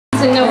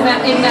in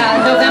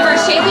November.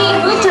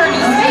 Shaline moved her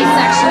new space,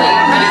 actually,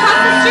 right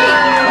across the street.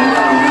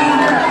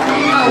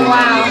 Oh,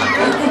 wow.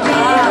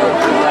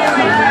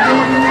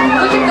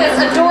 Look at this,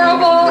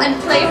 adorable and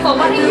playful.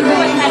 Why don't you go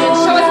ahead and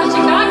show us what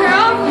you got,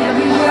 girl?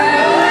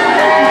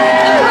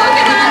 The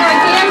coconut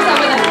organza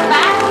with a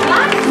fat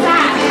black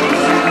sash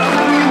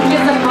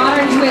gives a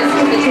modern twist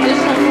to the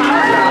traditional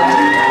flower girl.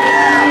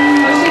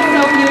 Oh, she's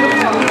so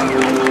beautiful.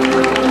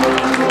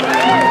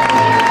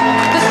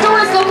 The store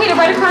is located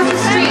right across the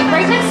street,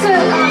 right next to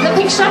the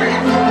pink shutter.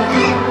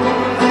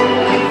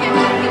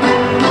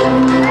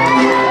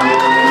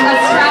 A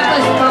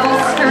strapless bubble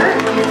skirt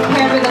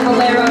paired with a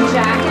bolero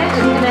jacket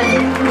and then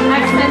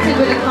accented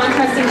with a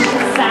contrasting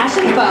sash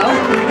and bow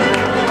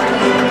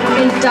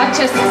in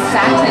Duchess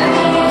satin.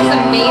 It's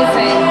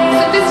amazing.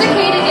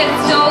 Sophisticated yet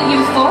still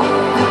youthful.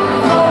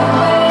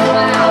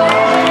 Wow.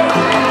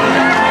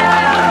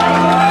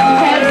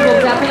 Heads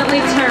will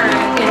definitely turn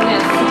in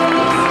this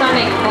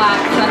stunning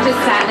black Duchess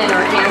satin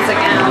organza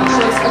gown.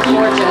 She looks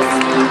gorgeous.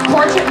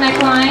 Portrait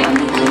neckline,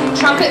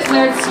 trumpet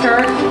flared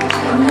skirt.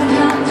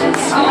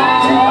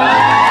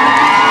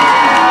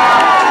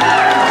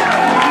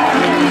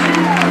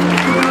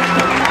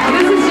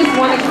 This is just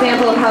one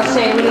example of how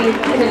Shaline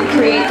can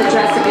create the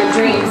dress of your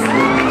dreams.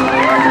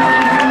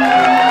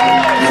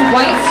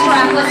 White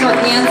strapless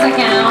organza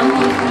gown.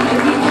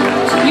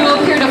 You will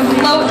appear to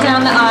float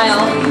down the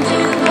aisle.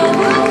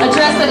 A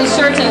dress that is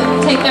sure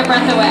to take their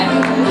breath away.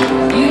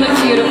 You look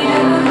beautiful.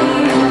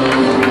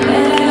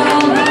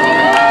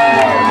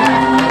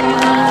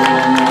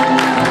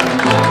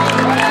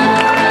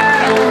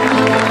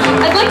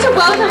 I'd like to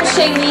welcome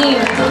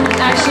Shaline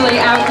actually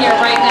out here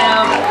right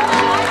now.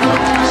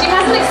 She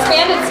has an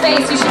expanded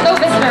space. You should go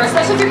visit her,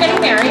 especially if you're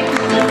getting married.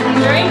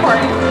 Very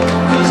important.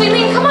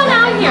 Shaline, come on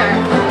out here.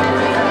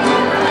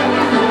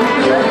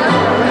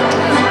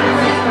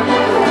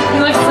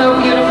 You look so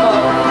beautiful.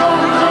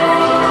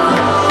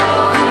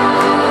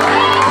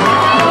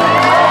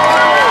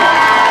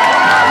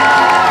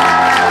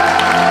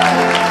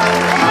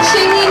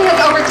 Shaline has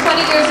over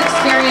 20 years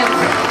experience.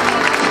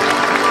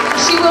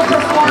 She will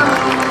perform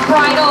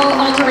bridal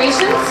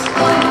alterations.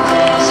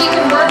 She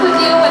can work with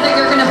you whether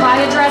you're going to buy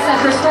a dress at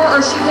her store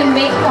or she can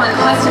make one,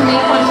 custom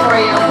make one for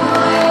you.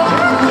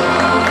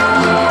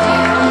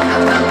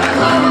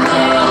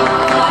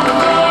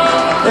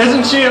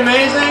 Isn't she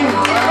amazing?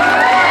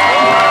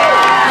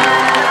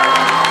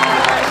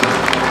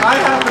 I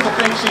happen to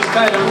think she's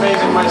kind of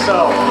amazing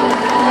myself.